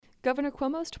Governor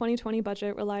Cuomo's 2020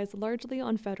 budget relies largely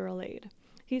on federal aid.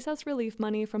 He says relief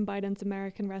money from Biden's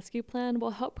American Rescue Plan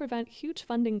will help prevent huge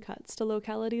funding cuts to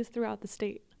localities throughout the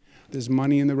state. There's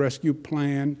money in the rescue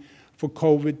plan for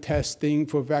COVID testing,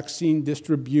 for vaccine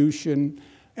distribution,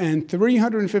 and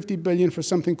 $350 billion for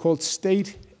something called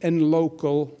state and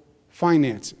local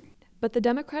financing. But the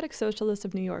Democratic Socialists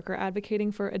of New York are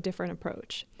advocating for a different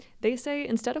approach. They say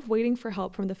instead of waiting for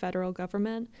help from the federal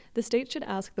government, the state should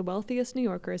ask the wealthiest New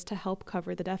Yorkers to help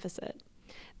cover the deficit.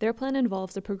 Their plan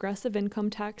involves a progressive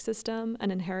income tax system, an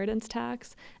inheritance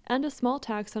tax, and a small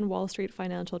tax on Wall Street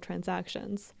financial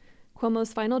transactions.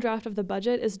 Cuomo's final draft of the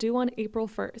budget is due on April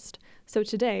 1st, so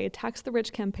today, Tax the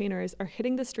Rich campaigners are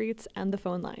hitting the streets and the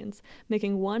phone lines,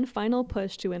 making one final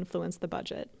push to influence the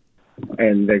budget.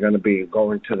 And they're going to be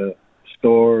going to the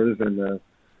stores and the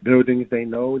buildings they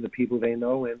know, the people they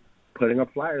know, and putting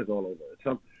up flyers all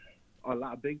over.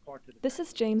 Big parts of This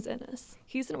is James Innes.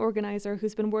 He's an organizer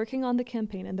who's been working on the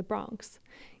campaign in the Bronx.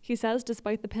 He says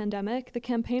despite the pandemic, the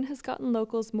campaign has gotten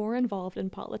locals more involved in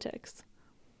politics.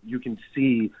 You can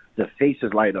see the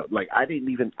faces light up. Like, I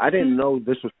didn't know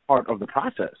this was part of the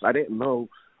process. I didn't know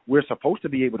we're supposed to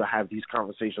be able to have these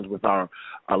conversations with our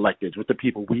electeds, with the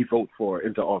people we vote for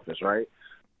into office, right?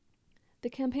 The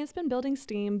campaign's been building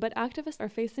steam, but activists are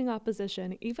facing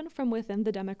opposition even from within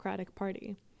the Democratic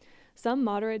Party. Some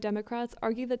moderate Democrats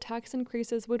argue that tax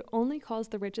increases would only cause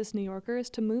the richest New Yorkers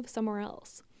to move somewhere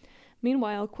else.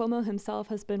 Meanwhile, Cuomo himself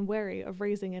has been wary of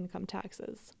raising income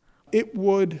taxes. It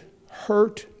would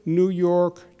hurt New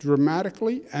York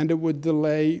dramatically, and it would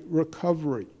delay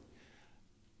recovery.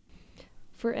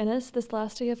 For Innes, this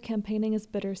last day of campaigning is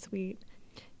bittersweet.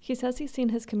 He says he's seen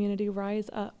his community rise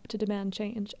up to demand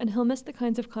change, and he'll miss the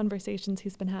kinds of conversations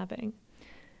he's been having.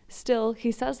 Still,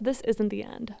 he says this isn't the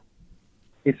end.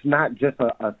 It's not just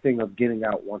a thing of getting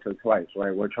out once or twice,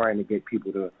 right? We're trying to get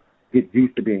people to get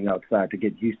used to being outside, to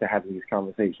get used to having these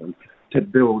conversations, to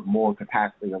build more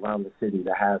capacity around the city,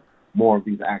 to have more of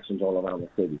these actions all around the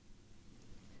city.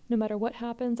 No matter what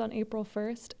happens on April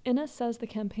 1st, Innes says the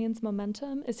campaign's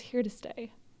momentum is here to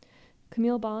stay.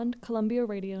 Camille Bond, Columbia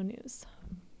Radio News.